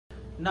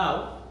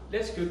Now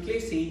let's quickly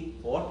see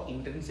what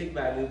intrinsic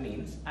value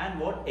means and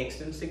what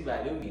extrinsic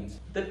value means.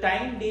 The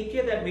time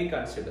decay that we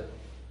consider.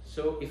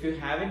 So if you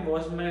haven't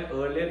watched my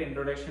earlier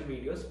introduction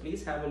videos,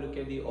 please have a look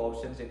at the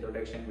options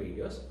introduction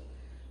videos.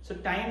 So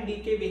time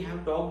decay, we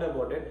have talked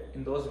about it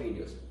in those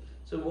videos.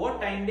 So what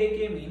time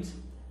decay means,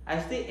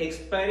 as the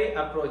expiry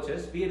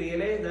approaches, we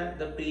realize that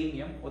the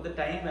premium or the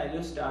time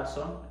value starts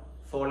on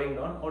falling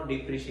down or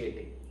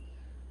depreciating.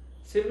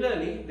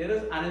 Similarly, there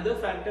is another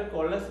factor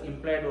called as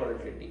implied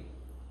volatility,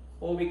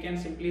 or we can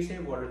simply say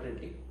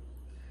volatility.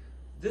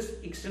 This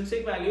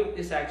extrinsic value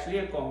is actually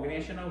a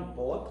combination of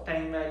both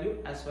time value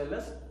as well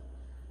as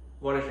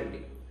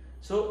volatility.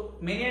 So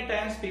many a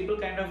times people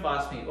kind of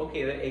ask me,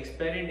 okay, the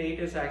expiry date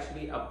is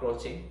actually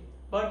approaching,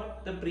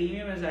 but the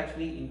premium is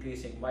actually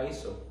increasing. Why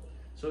so?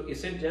 So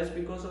is it just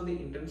because of the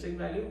intrinsic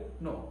value?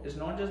 No, it's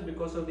not just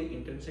because of the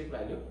intrinsic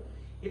value.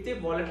 If the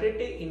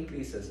volatility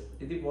increases,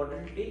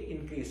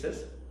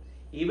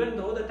 even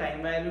though the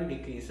time value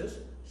decreases,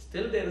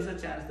 still there is a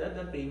chance that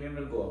the premium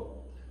will go up.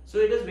 So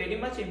it is very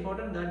much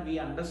important that we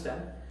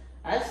understand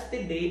as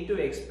the date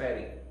to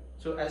expiry.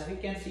 So as we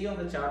can see on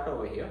the chart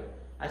over here,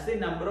 as the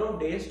number of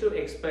days to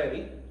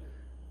expiry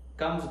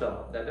comes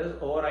down, that is,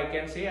 or I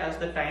can say as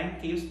the time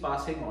keeps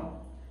passing on,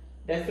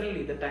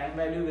 definitely the time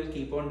value will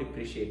keep on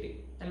depreciating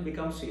and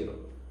become zero.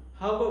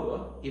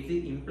 However, if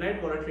the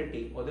implied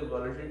volatility or the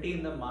volatility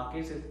in the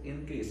markets is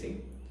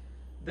increasing,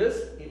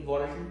 this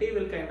volatility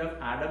will kind of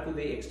add up to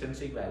the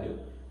extrinsic value,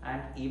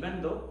 and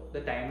even though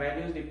the time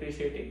value is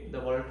depreciating,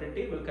 the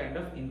volatility will kind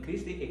of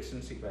increase the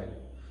extrinsic value.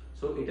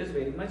 So it is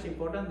very much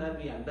important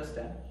that we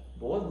understand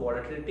both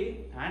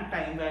volatility and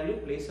time value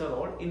plays a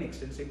role in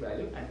extrinsic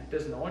value, and it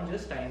is not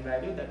just time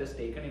value that is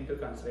taken into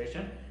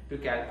consideration to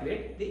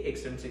calculate the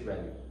extrinsic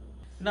value.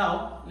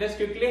 Now let's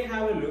quickly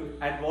have a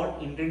look at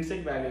what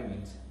intrinsic value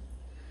means.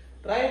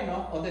 Right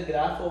now on the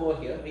graph over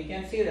here, we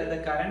can see that the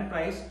current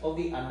price of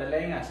the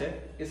underlying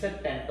asset is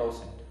at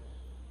 10,000,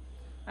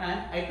 and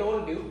I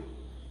told you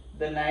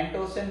the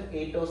 9,000,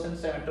 8,000,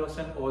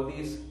 7,000, all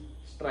these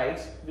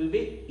strikes will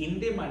be in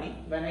the money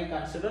when I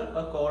consider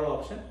a call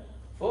option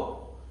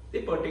for the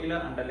particular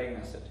underlying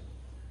asset.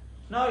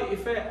 Now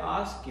if I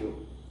ask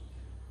you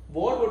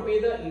what would be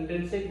the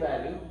intrinsic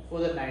value for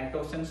the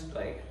 9,000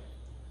 strike,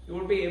 you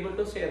would be able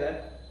to say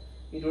that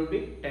it would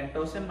be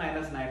 10,000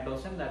 minus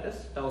 9,000, that is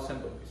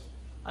 1,000 rupees.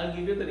 I'll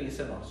give you the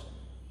reason also.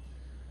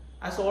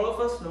 As all of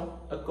us know,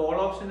 a call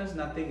option is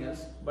nothing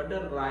else but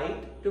the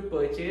right to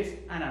purchase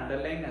an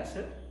underlying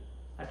asset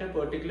at a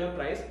particular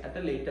price at a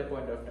later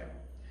point of time.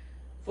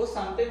 For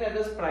something that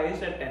is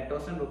priced at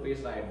 10,000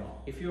 rupees right now,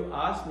 if you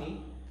ask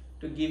me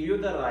to give you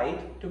the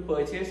right to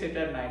purchase it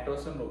at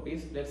 9,000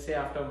 rupees, let's say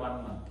after 1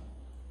 month,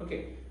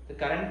 okay, the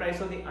current price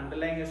of the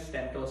underlying is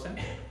 10,000,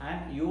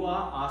 and you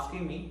are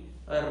asking me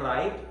a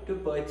right to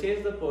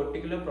purchase the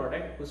particular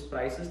product whose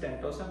price is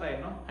 10,000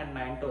 right now at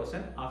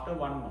 9,000 after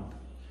 1 month.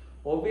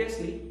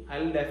 Obviously, I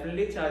will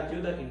definitely charge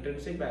you the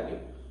intrinsic value,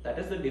 that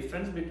is the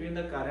difference between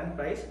the current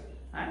price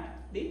and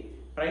the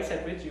price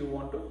at which you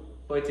want to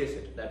purchase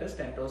it, that is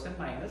 10,000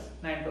 minus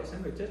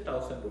 9,000, which is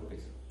 1,000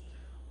 rupees.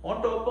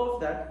 On top of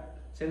that,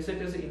 since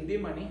it is in the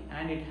money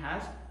and it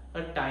has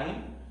a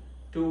time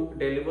to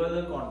deliver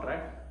the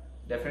contract,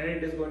 definitely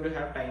it is going to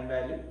have time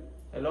value.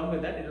 Along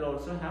with that, it will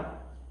also have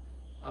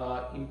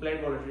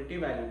implied volatility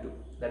value too,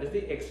 that is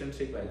the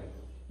extrinsic value.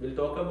 We'll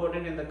talk about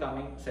it in the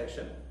coming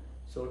section.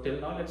 So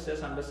till now, let's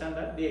just understand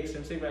that the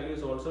extrinsic value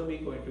is also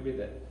going to be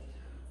there.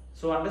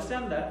 So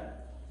understand that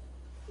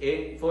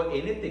for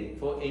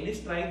any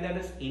strike that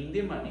is in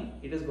the money,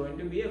 it is going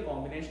to be a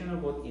combination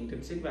of both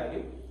intrinsic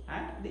value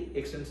and the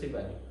extrinsic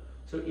value.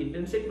 So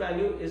intrinsic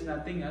value is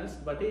nothing else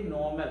but a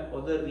normal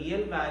or the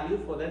real value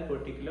for that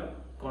particular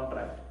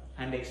contract,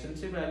 and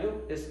extrinsic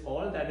value is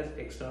all that is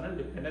external,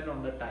 dependent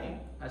on the time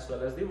as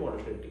well as the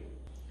volatility.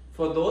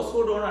 For those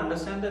who don't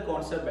understand the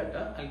concept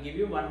better, I'll give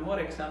you one more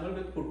example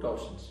with put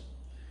options.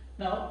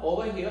 Now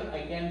over here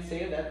I can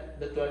say that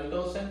the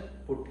 12,000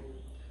 put,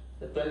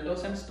 the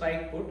 12,000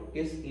 strike put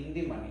is in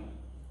the money,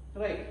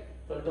 right?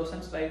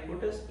 12,000 strike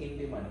put is in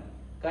the money.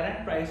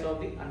 Current price of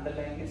the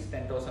underlying is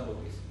 10,000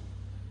 rupees.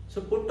 So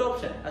put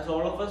option, as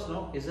all of us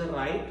know, is a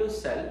right to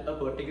sell a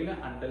particular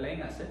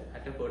underlying asset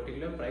at a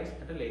particular price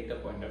at a later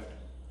point of time.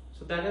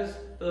 So that is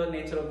the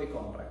nature of the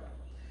contract.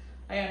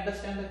 I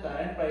understand the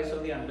current price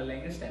of the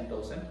underlying is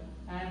 10,000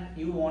 and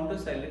you want to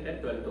sell it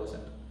at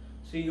 12,000.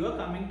 So you are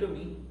coming to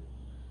me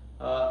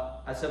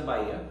as a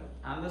buyer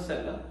and the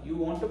seller. You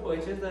want to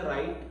purchase the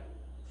right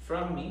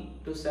from me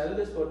to sell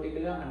this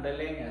particular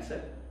underlying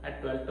asset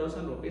at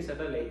 12,000 rupees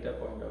at a later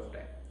point of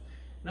time.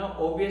 Now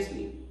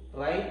obviously,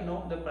 right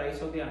now the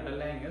price of the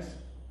underlying is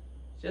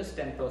just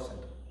 10,000.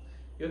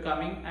 You're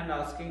coming and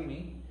asking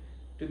me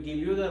to give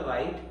you the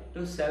right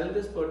to sell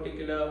this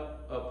particular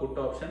put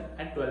option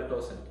at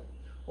 12,000.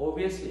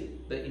 Obviously,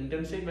 the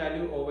intrinsic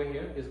value over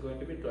here is going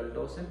to be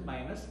 12,000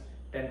 minus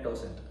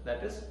 10,000,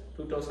 that is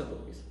 2,000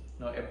 rupees.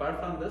 Now apart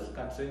from this,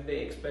 considering the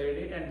expiry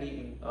date and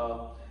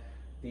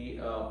the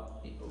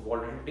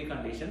volatility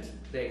conditions,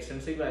 the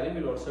extrinsic value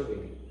will also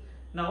vary.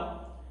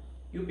 Now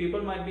You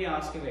people might be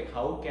asking like,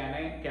 how can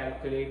I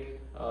calculate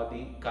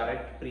the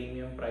correct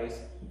premium price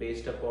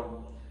based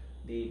upon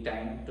the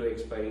time to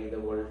expiry, the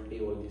volatility,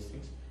 all these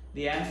things?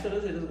 The answer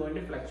is, it is going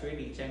to fluctuate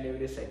each and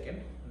every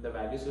second. The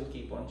values will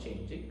keep on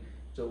changing.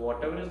 So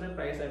whatever is the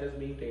price that is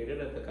being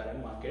traded at the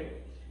current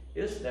market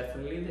is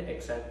definitely the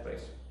exact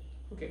price.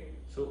 Okay,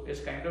 so it's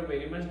kind of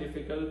very much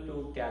difficult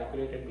to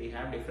calculate, and we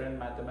have different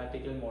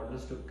mathematical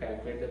models to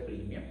calculate the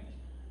premium.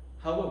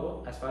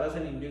 However, as far as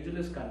an individual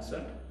is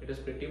concerned, it is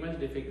pretty much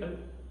difficult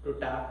to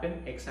tap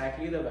in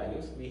exactly the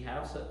values. We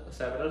have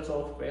several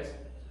softwares,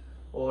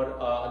 or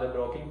the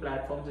broking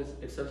platforms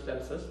itself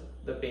tells us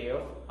the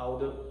payoff, how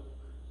the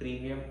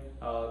premium,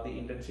 the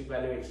intrinsic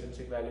value,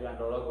 extrinsic value and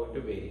all are going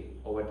to vary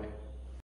over time.